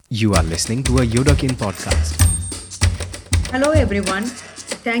You are listening to a Yodakin podcast. Hello, everyone.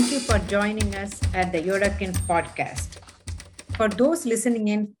 Thank you for joining us at the Yodakin podcast. For those listening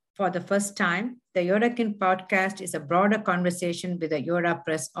in for the first time, the Yodakin podcast is a broader conversation with the Yoda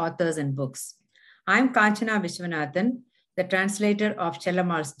Press authors and books. I'm Kanchana Viswanathan, the translator of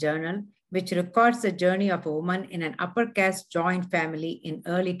Chellammal's journal, which records the journey of a woman in an upper caste joint family in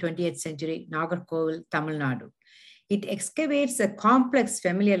early 20th century Nagarkovil, Tamil Nadu. It excavates the complex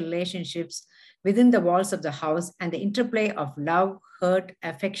familial relationships within the walls of the house and the interplay of love, hurt,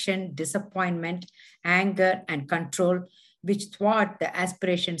 affection, disappointment, anger, and control, which thwart the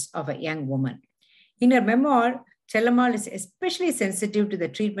aspirations of a young woman. In her memoir, Chellammal is especially sensitive to the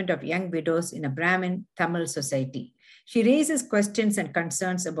treatment of young widows in a Brahmin Tamil society. She raises questions and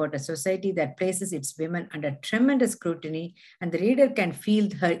concerns about a society that places its women under tremendous scrutiny, and the reader can feel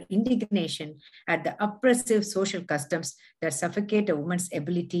her indignation at the oppressive social customs that suffocate a woman's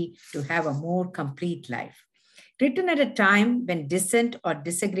ability to have a more complete life. Written at a time when dissent or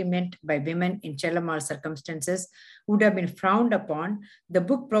disagreement by women in Chellammal circumstances would have been frowned upon, the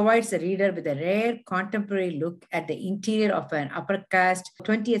book provides the reader with a rare contemporary look at the interior of an upper caste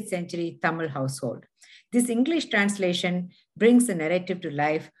 20th century Tamil household. This English translation brings the narrative to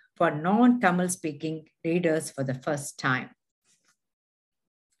life for non-Tamil speaking readers for the first time.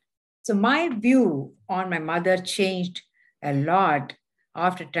 So my view on my mother changed a lot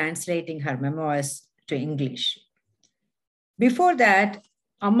after translating her memoirs to English. Before that,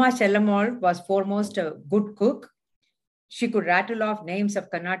 Amma Chellammal was foremost a good cook. She could rattle off names of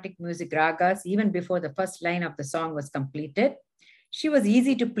Carnatic music ragas even before the first line of the song was completed. She was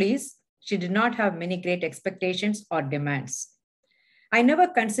easy to please. She did not have many great expectations or demands. I never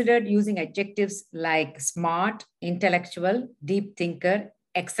considered using adjectives like smart, intellectual, deep thinker,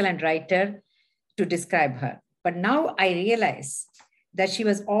 excellent writer to describe her. But now I realize that she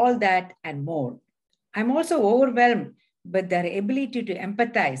was all that and more. I'm also overwhelmed with their ability to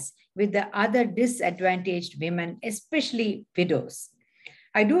empathize with the other disadvantaged women, especially widows.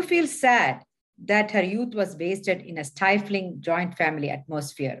 I do feel sad that her youth was wasted in a stifling joint family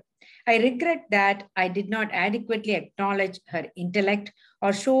atmosphere. I regret that I did not adequately acknowledge her intellect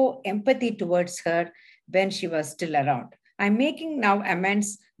or show empathy towards her when she was still around. I'm making now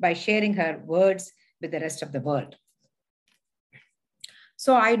amends by sharing her words with the rest of the world.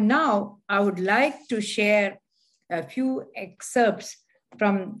 So I would like to share a few excerpts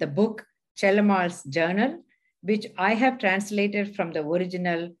from the book Chellammal's Journal, which I have translated from the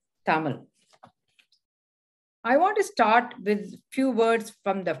original Tamil. I want to start with few words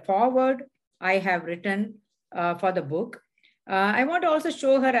from the foreword I have written for the book. I want to also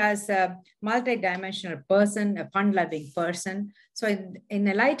show her as a multidimensional person, a fun-loving person. So in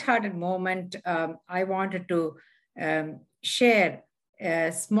a light-hearted moment, I wanted to share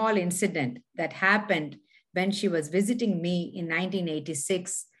a small incident that happened when she was visiting me in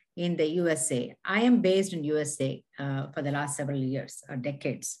 1986 in the USA. I am based in USA for the last several years or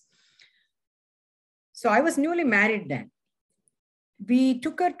decades. So I was newly married then. We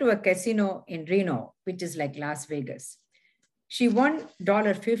took her to a casino in Reno, which is like Las Vegas. She won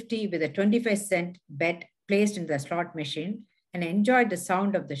 $50 with a 25-cent bet placed in the slot machine and enjoyed the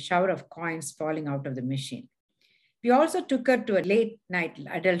sound of the shower of coins falling out of the machine. We also took her to a late-night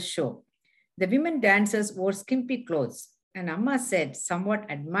adult show. The women dancers wore skimpy clothes, and Amma said somewhat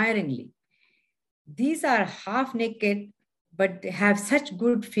admiringly, "These are half naked, but they have such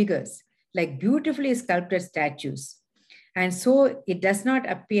good figures, like beautifully sculpted statues. And so it does not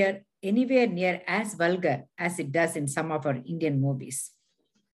appear anywhere near as vulgar as it does in some of our Indian movies."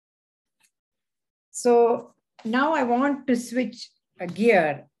 So now I want to switch a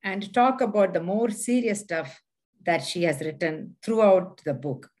gear and talk about the more serious stuff that she has written throughout the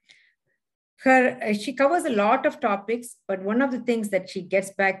book. She covers a lot of topics, but one of the things that she gets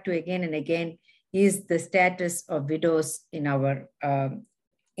back to again and again is the status of widows in our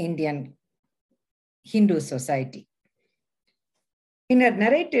Indian Hindu society. In her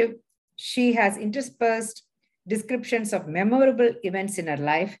narrative, she has interspersed descriptions of memorable events in her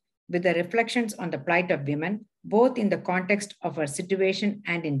life with the reflections on the plight of women, both in the context of her situation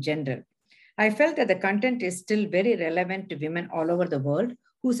and in general. I felt that the content is still very relevant to women all over the world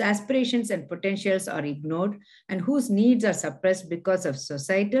whose aspirations and potentials are ignored and whose needs are suppressed because of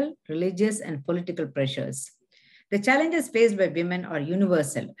societal, religious, and political pressures. The challenges faced by women are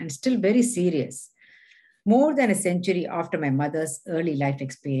universal and still very serious, more than a century after my mother's early life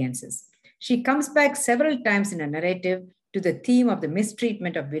experiences. She comes back several times in her narrative to the theme of the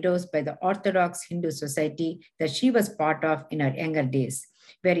mistreatment of widows by the Orthodox Hindu society that she was part of in her younger days.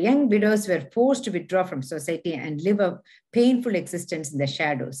 where young widows were forced to withdraw from society and live a painful existence in the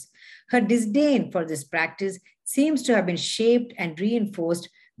shadows. Her disdain for this practice seems to have been shaped and reinforced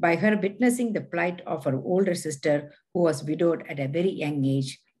by her witnessing the plight of her older sister, who was widowed at a very young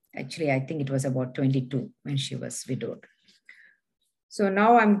age. Actually, I think it was about 22 when she was widowed. So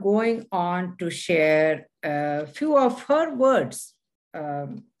now I'm going on to share a few of her words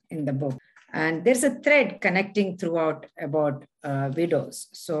in the book. And there's a thread connecting throughout about widows.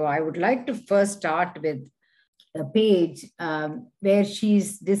 So I would like to first start with a page where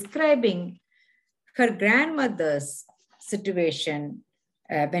she's describing her grandmother's situation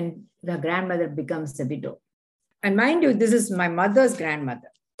when the grandmother becomes a widow. And mind you, this is my mother's grandmother.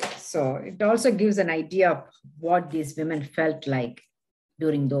 So it also gives an idea of what these women felt like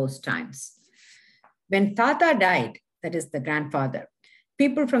during those times. When Tata died, that is the grandfather,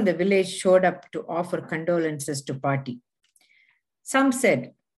 people from the village showed up to offer condolences to party. Some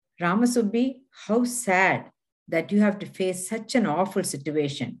said, Ramasubbi, how sad that you have to face such an awful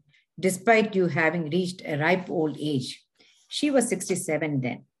situation, despite you having reached a ripe old age. She was 67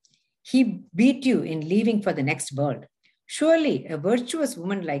 then. He beat you in leaving for the next world. Surely a virtuous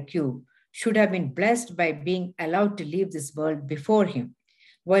woman like you should have been blessed by being allowed to leave this world before him,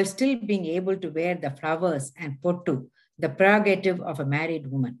 while still being able to wear the flowers and pottu, the prerogative of a married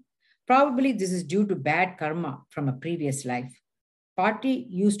woman. Probably this is due to bad karma from a previous life. Party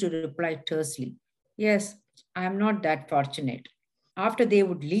used to reply tersely, Yes, I am not that fortunate. After they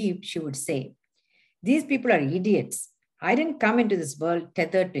would leave, she would say, These people are idiots. I didn't come into this world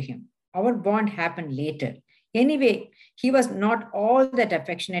tethered to him. Our bond happened later. Anyway, he was not all that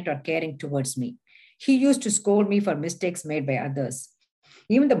affectionate or caring towards me. He used to scold me for mistakes made by others.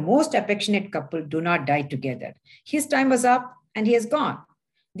 Even the most affectionate couple do not die together. His time was up and he has gone.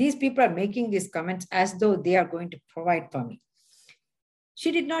 These people are making these comments as though they are going to provide for me.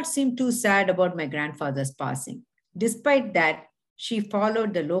 She did not seem too sad about my grandfather's passing. Despite that, she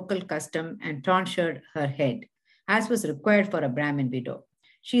followed the local custom and tonsured her head, as was required for a Brahmin widow.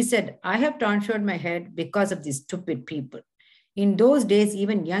 She said, I have tonsured my head because of these stupid people. In those days,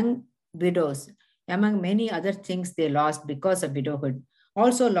 even young widows, among many other things they lost because of widowhood,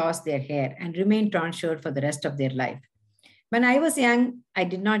 also lost their hair and remained tonsured for the rest of their life. When I was young, I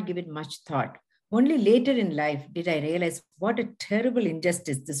did not give it much thought. Only later in life did I realize what a terrible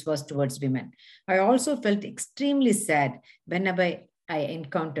injustice this was towards women. I also felt extremely sad whenever I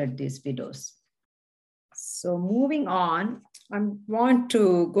encountered these widows. So moving on, I want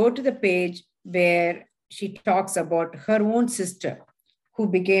to go to the page where she talks about her own sister who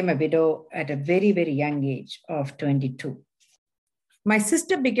became a widow at a very, very young age of 22. My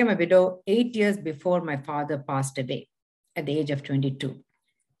sister became a widow 8 years before my father passed away at the age of 22.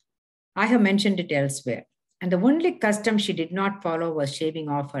 I have mentioned it elsewhere. And the only custom she did not follow was shaving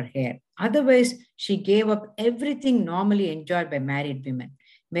off her hair. Otherwise, she gave up everything normally enjoyed by married women,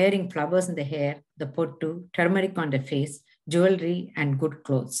 wearing flowers in the hair, the pottu, turmeric on the face, jewelry, and good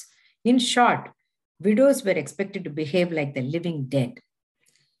clothes. In short, widows were expected to behave like the living dead.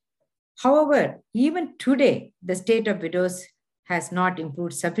 However, even today, the state of widows has not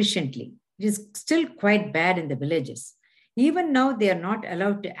improved sufficiently. It is still quite bad in the villages. Even now, they are not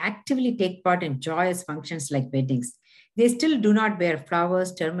allowed to actively take part in joyous functions like weddings. They still do not wear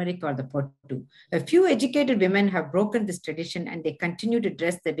flowers, turmeric, or the pottu. A few educated women have broken this tradition and they continue to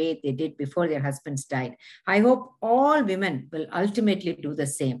dress the way they did before their husbands died. I hope all women will ultimately do the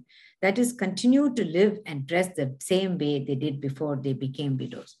same. That is, continue to live and dress the same way they did before they became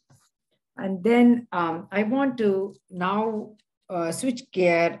widows. And then I want to now switch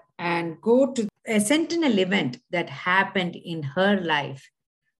gear and go to a sentinel event that happened in her life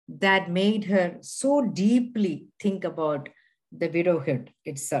that made her so deeply think about the widowhood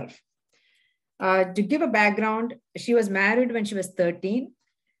itself. To give a background, she was married when she was 13.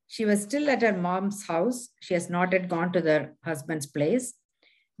 She was still at her mom's house. She has not yet gone to their husband's place.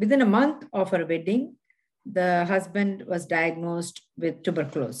 Within a month of her wedding, the husband was diagnosed with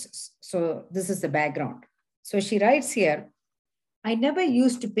tuberculosis. So this is the background. So she writes here, I never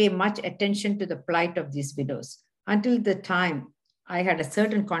used to pay much attention to the plight of these widows until the time I had a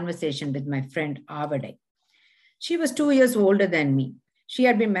certain conversation with my friend Avade. She was 2 years older than me. She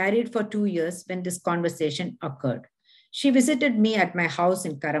had been married for 2 years when this conversation occurred. She visited me at my house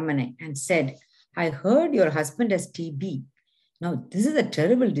in Karamane and said, I heard your husband has TB. Now, this is a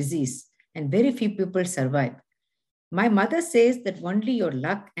terrible disease and very few people survive. My mother says that only your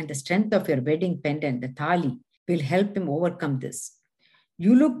luck and the strength of your wedding pendant, the thali, will help him overcome this.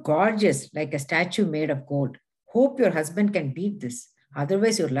 You look gorgeous like a statue made of gold. Hope your husband can beat this.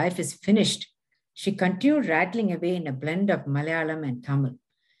 Otherwise, your life is finished. She continued rattling away in a blend of Malayalam and Tamil.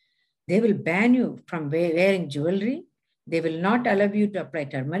 They will ban you from wearing jewelry. They will not allow you to apply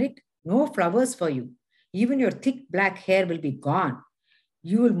turmeric. No flowers for you. Even your thick black hair will be gone.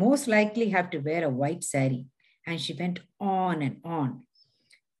 You will most likely have to wear a white sari. And she went on and on.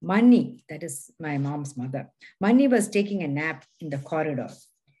 Mani, that is my mom's mother, Mani was taking a nap in the corridor.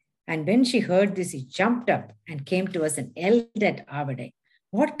 And when she heard this, she jumped up and came to us and yelled at Avade.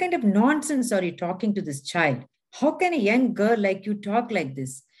 What kind of nonsense are you talking to this child? How can a young girl like you talk like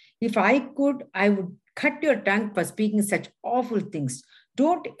this? If I could, I would cut your tongue for speaking such awful things.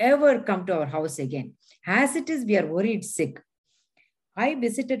 Don't ever come to our house again. As it is, we are worried sick. I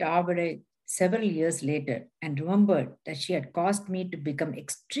visited Avade several years later and remembered that she had caused me to become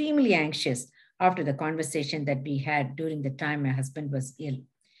extremely anxious after the conversation that we had during the time my husband was ill.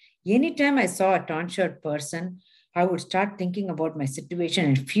 Anytime I saw a tonsured person, I would start thinking about my situation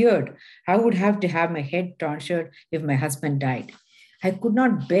and feared I would have to have my head tonsured if my husband died. I could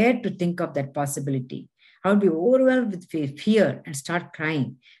not bear to think of that possibility. I would be overwhelmed with fear and start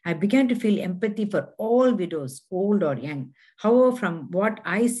crying. I began to feel empathy for all widows, old or young. However, from what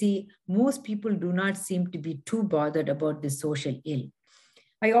I see, most people do not seem to be too bothered about this social ill.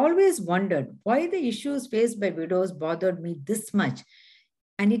 I always wondered why the issues faced by widows bothered me this much.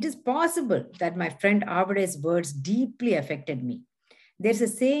 And it is possible that my friend Avade's words deeply affected me. There's a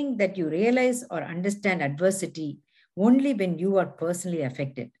saying that you realize or understand adversity only when you are personally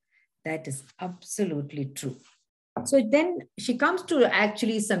affected. That is absolutely true. So then she comes to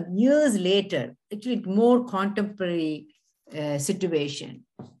actually some years later, actually more contemporary situation,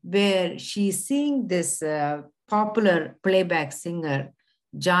 where she's seeing this popular playback singer,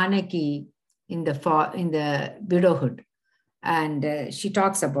 Janaki, in the widowhood. And she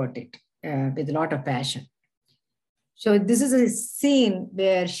talks about it with a lot of passion. So this is a scene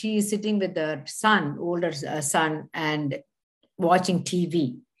where she is sitting with her son, older son, and watching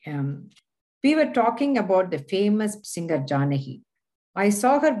TV. We were talking about the famous singer Janaki. I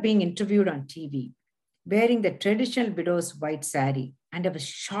saw her being interviewed on TV, wearing the traditional widow's white sari, and I was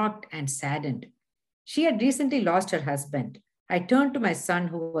shocked and saddened. She had recently lost her husband. I turned to my son,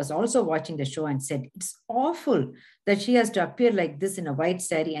 who was also watching the show, and said, "It's awful that she has to appear like this in a white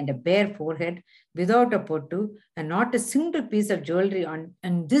sari and a bare forehead without a pottu and not a single piece of jewelry on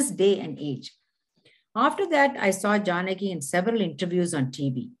this day and age." After that, I saw Janaki in several interviews on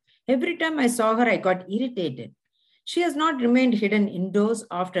TV. Every time I saw her, I got irritated. She has not remained hidden indoors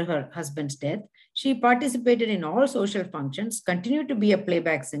after her husband's death. She participated in all social functions, continued to be a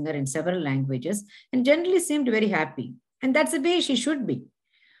playback singer in several languages, and generally seemed very happy. And that's the way she should be.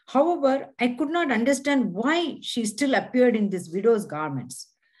 However, I could not understand why she still appeared in these widow's garments.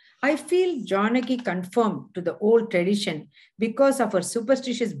 I feel Janaki conformed to the old tradition because of her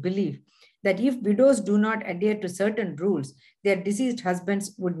superstitious belief that if widows do not adhere to certain rules, their deceased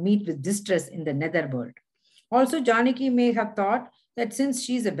husbands would meet with distress in the netherworld. Also, Janaki may have thought that since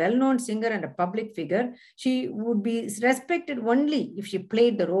she is a well-known singer and a public figure, she would be respected only if she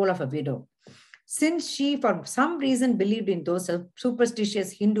played the role of a widow. Since she, for some reason, believed in those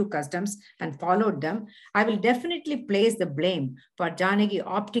superstitious Hindu customs and followed them, I will definitely place the blame for Janaki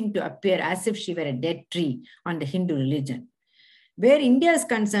opting to appear as if she were a dead tree on the Hindu religion. Where India is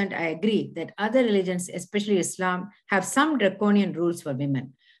concerned, I agree that other religions, especially Islam, have some draconian rules for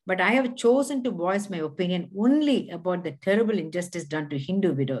women. But I have chosen to voice my opinion only about the terrible injustice done to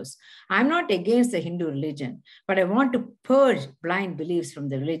Hindu widows. I'm not against the Hindu religion, but I want to purge blind beliefs from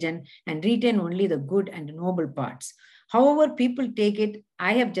the religion and retain only the good and noble parts. However people take it,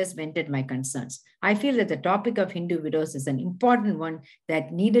 I have just vented my concerns. I feel that the topic of Hindu widows is an important one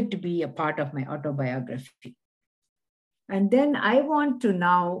that needed to be a part of my autobiography. And then I want to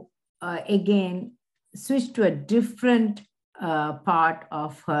now again switch to a different part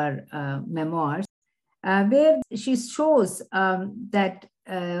of her memoirs, where she shows that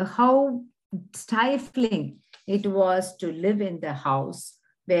how stifling it was to live in the house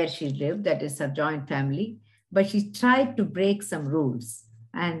where she lived, that is her joint family, but she tried to break some rules.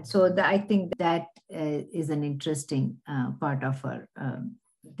 And so I think that is an interesting part of her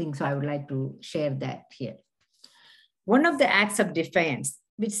thing. So I would like to share that here. One of the acts of defiance,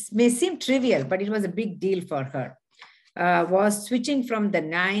 which may seem trivial, but it was a big deal for her, was switching from the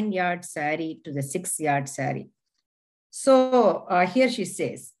 9-yard sari to the 6-yard sari. So here she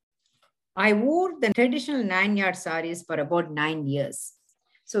says, I wore the traditional 9-yard saris for about 9 years.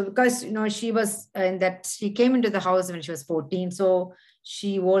 So because, she was she came into the house when she was 14. So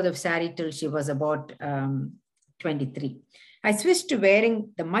she wore the sari till she was about 23. I switched to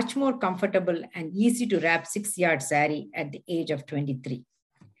wearing the much more comfortable and easy to wrap 6-yard sari at the age of 23.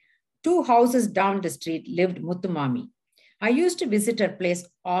 2 houses down the street lived Muthumami. I used to visit her place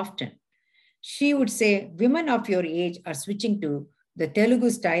often. She would say, women of your age are switching to the Telugu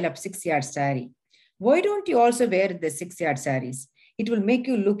style of 6-yard sari. Why don't you also wear the 6-yard saris? It will make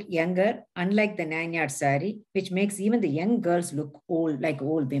you look younger, unlike the 9-yard sari, which makes even the young girls look old, like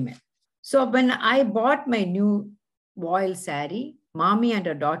old women. So when I bought my new voile sari, mommy and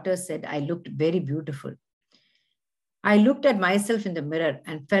her daughter said I looked very beautiful. I looked at myself in the mirror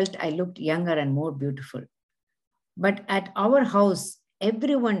and felt I looked younger and more beautiful. But at our house,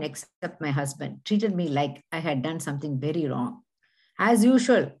 everyone except my husband treated me like I had done something very wrong. As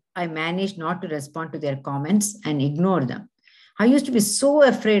usual, I managed not to respond to their comments and ignore them. I used to be so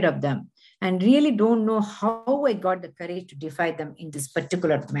afraid of them and really don't know how I got the courage to defy them in this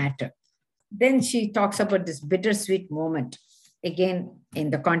particular matter. Then she talks about this bittersweet moment, again,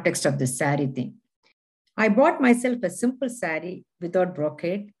 in the context of this sari thing. I bought myself a simple sari without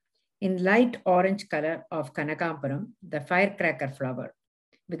brocade in light orange color of Kanakamparam, the firecracker flower,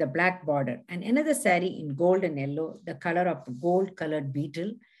 with a black border, and another sari in gold and yellow, the color of a gold colored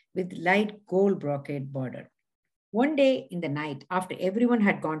beetle with light gold brocade border. One day in the night, after everyone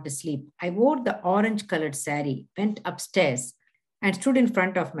had gone to sleep, I wore the orange colored sari, went upstairs, and stood in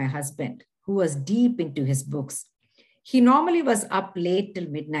front of my husband, who was deep into his books. He normally was up late till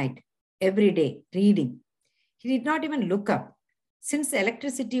midnight every day reading. He did not even look up. Since the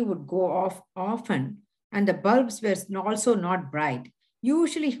electricity would go off often and the bulbs were also not bright,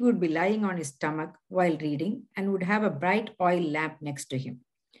 usually he would be lying on his stomach while reading and would have a bright oil lamp next to him.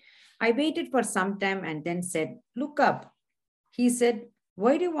 I waited for some time and then said, "Look up." He said,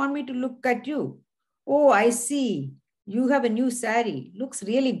 "Why do you want me to look at you?" "Oh, I see. You have a new sari. Looks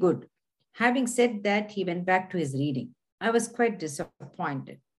really good." Having said that, he went back to his reading. I was quite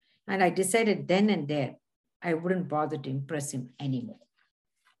disappointed, and I decided then and there I wouldn't bother to impress him anymore.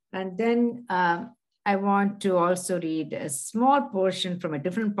 And then I want to also read a small portion from a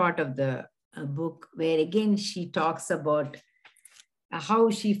different part of the book, where again she talks about how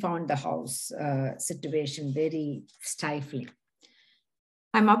she found the house situation very stifling.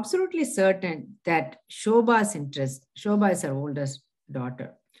 I'm absolutely certain that Shobha is her oldest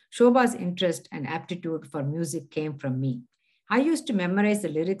daughter. Shobha's interest and aptitude for music came from me. I used to memorize the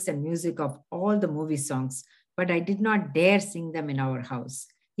lyrics and music of all the movie songs, but I did not dare sing them in our house.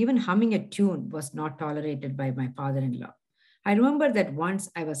 Even humming a tune was not tolerated by my father-in-law. I remember that once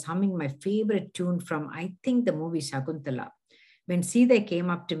I was humming my favorite tune from, I think, the movie Shakuntala, when Sita came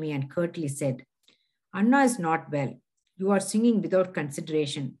up to me and curtly said, "Anna is not well. You are singing without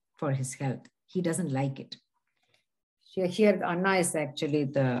consideration for his health. He doesn't like it." Here, Anna is actually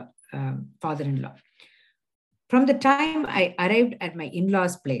the father-in-law. From the time I arrived at my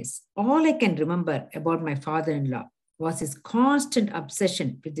in-laws' place, all I can remember about my father-in-law was his constant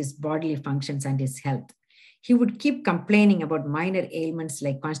obsession with his bodily functions and his health. He would keep complaining about minor ailments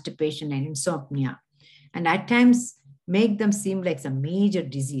like constipation and insomnia, and at times make them seem like some major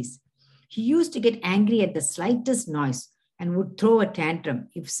disease. He used to get angry at the slightest noise and would throw a tantrum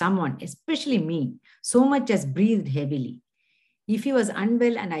if someone, especially me, so much as breathed heavily. If he was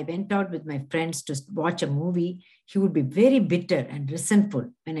unwell and I went out with my friends to watch a movie, he would be very bitter and resentful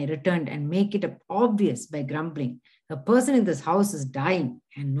when I returned and make it obvious by grumbling, "A person in this house is dying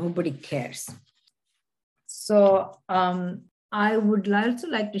and nobody cares." So I would also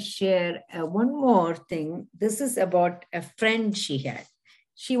like to share one more thing. This is about a friend she had.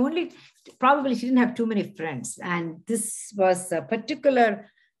 She didn't have too many friends. And this was a particular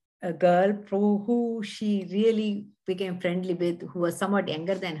girl who she really became friendly with, who was somewhat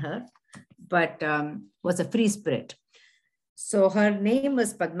younger than her, but was a free spirit. So her name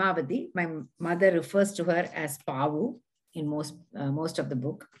was Padmavati. My mother refers to her as Pavu in most of the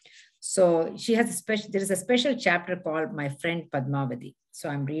book. So there is a special chapter called My Friend Padmavati. So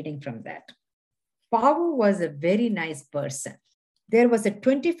I'm reading from that. Pavu was a very nice person. There was a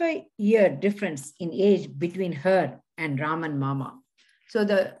 25-year difference in age between her and Raman Mama. So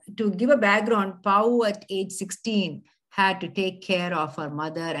to give a background, Pavu at age 16 had to take care of her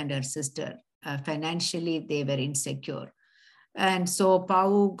mother and her sister. Financially, they were insecure. And so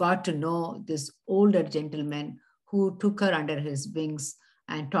Pavu got to know this older gentleman who took her under his wings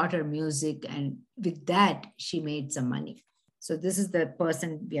and taught her music. And with that, she made some money. So this is the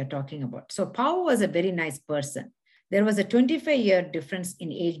person we are talking about. So Pavu was a very nice person. There was a 25-year difference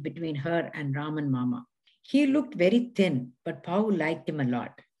in age between her and Raman Mama. He looked very thin, but Pavu liked him a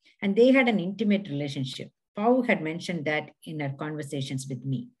lot. And they had an intimate relationship. Pavu had mentioned that in her conversations with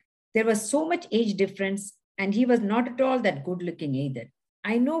me. There was so much age difference, and he was not at all that good looking either.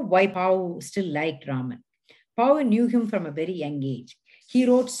 I know why Pavu still liked Raman. Pavu knew him from a very young age. He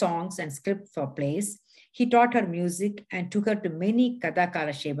wrote songs and scripts for plays. He taught her music and took her to many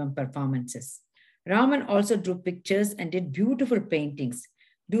Kadakala Shevam performances. Raman also drew pictures and did beautiful paintings.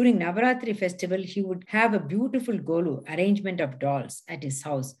 During Navaratri festival, he would have a beautiful Golu arrangement of dolls at his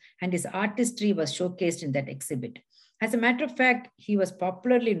house, and his artistry was showcased in that exhibit. As a matter of fact, he was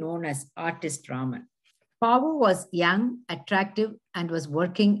popularly known as Artist Raman. Pavu was young, attractive, and was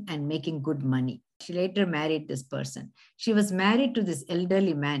working and making good money. She later married this person. She was married to this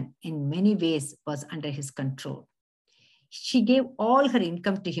elderly man, in many ways was under his control. She gave all her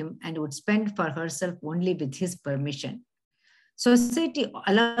income to him and would spend for herself only with his permission. Society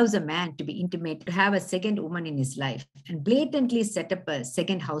allows a man to be intimate, to have a second woman in his life, and blatantly set up a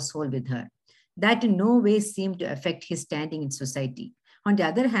second household with her. That in no way seemed to affect his standing in society. On the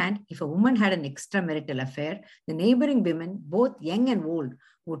other hand, if a woman had an extramarital affair, the neighboring women, both young and old,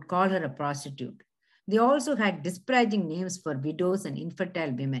 would call her a prostitute. They also had disparaging names for widows and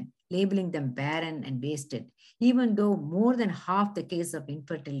infertile women, labeling them barren and wasted, even though more than half the cases of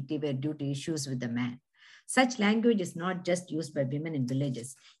infertility were due to issues with the man. Such language is not just used by women in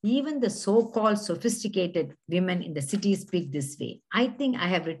villages. Even the so-called sophisticated women in the cities speak this way. I think I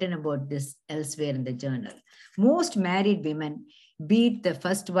have written about this elsewhere in the journal. Most married women, be it the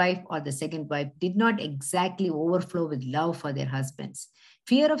first wife or the second wife, did not exactly overflow with love for their husbands.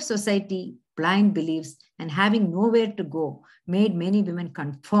 Fear of society, blind beliefs, and having nowhere to go made many women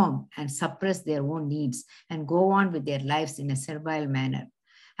conform and suppress their own needs and go on with their lives in a servile manner.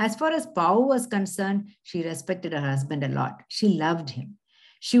 As far as Pau was concerned, she respected her husband a lot. She loved him.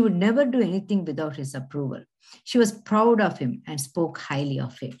 She would never do anything without his approval. She was proud of him and spoke highly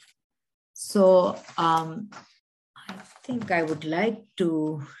of him. So I think I would like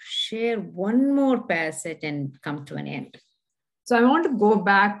to share one more passage and come to an end. So I want to go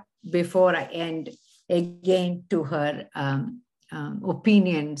back before I end again to her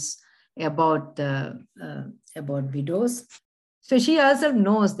opinions about widows. So she herself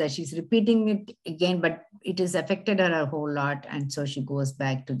knows that she's repeating it again, but it has affected her a whole lot. And so she goes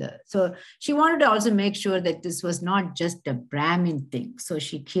back to so she wanted to also make sure that this was not just a Brahmin thing. So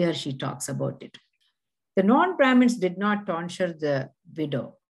she talks about it. The non-Brahmins did not tonsure the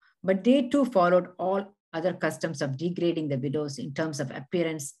widow, but they too followed all other customs of degrading the widows in terms of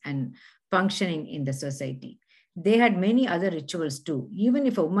appearance and functioning in the society. They had many other rituals too. Even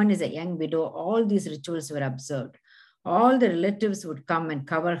if a woman is a young widow, all these rituals were observed. All the relatives would come and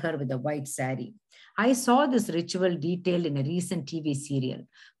cover her with a white sari. I saw this ritual detailed in a recent TV serial.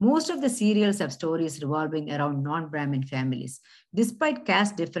 Most of the serials have stories revolving around non-Brahmin families. Despite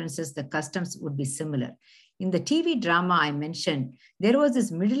caste differences, the customs would be similar. In the TV drama I mentioned, there was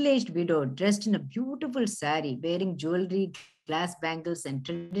this middle-aged widow dressed in a beautiful sari, wearing jewelry, glass bangles, and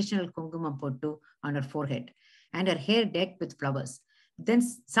traditional kungumam pottu on her forehead, and her hair decked with flowers. Then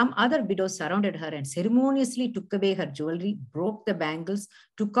some other widows surrounded her and ceremoniously took away her jewelry, broke the bangles,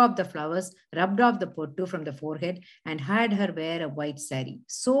 took off the flowers, rubbed off the pottu from the forehead, and had her wear a white sari.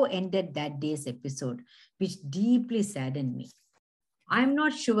 So ended that day's episode, which deeply saddened me. I'm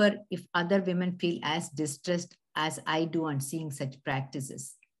not sure if other women feel as distressed as I do on seeing such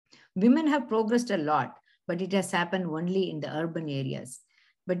practices. Women have progressed a lot, but it has happened only in the urban areas.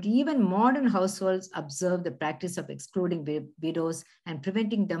 But even modern households observe the practice of excluding widows and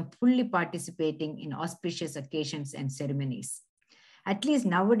preventing them fully participating in auspicious occasions and ceremonies. At least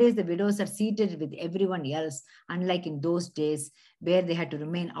nowadays, the widows are seated with everyone else, unlike in those days where they had to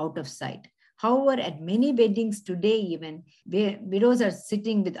remain out of sight. However, at many weddings today, even where widows are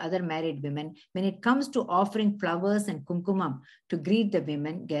sitting with other married women, when it comes to offering flowers and kumkumam to greet the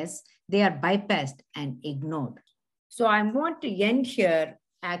women guests, they are bypassed and ignored. So I want to end here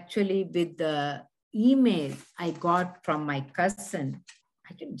actually with the email I got from my cousin,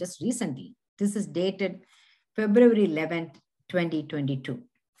 I think just recently. This is dated February 11th, 2022.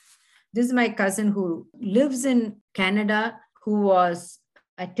 This is my cousin who lives in Canada, who was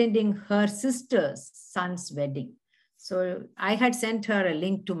attending her sister's son's wedding. So I had sent her a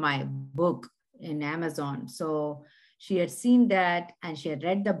link to my book in Amazon. So she had seen that and she had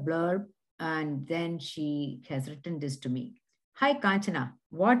read the blurb, and then she has written this to me. Hi, Kanchana.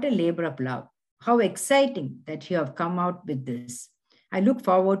 What a labor of love. How exciting that you have come out with this. I look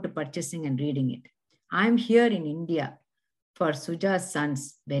forward to purchasing and reading it. I'm here in India for Suja's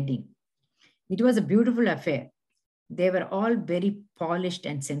son's wedding. It was a beautiful affair. They were all very polished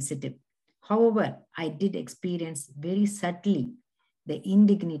and sensitive. However, I did experience very subtly the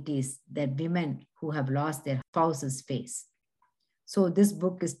indignities that women who have lost their spouses face. So this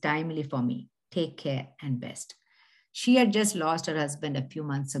book is timely for me. Take care and best. She had just lost her husband a few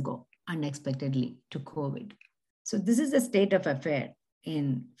months ago, unexpectedly, to COVID. So this is the state of affair.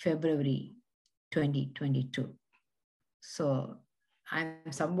 in February 2022. So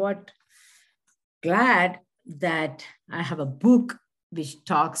I'm somewhat glad that I have a book which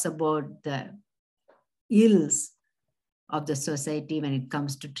talks about the ills of the society when it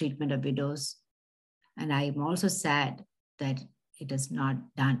comes to treatment of widows. And I'm also sad that it is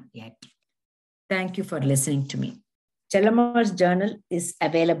not done yet. Thank you for listening to me. Chellammal's journal is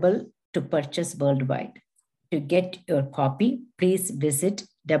available to purchase worldwide. To get your copy, please visit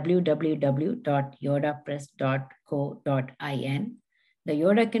www.yodapress.co.in. The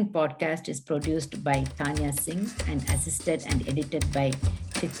Yodakin podcast is produced by Tanya Singh and assisted and edited by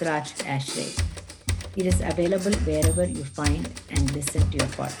Chitraj Ashray. It is available wherever you find and listen to your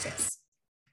podcast.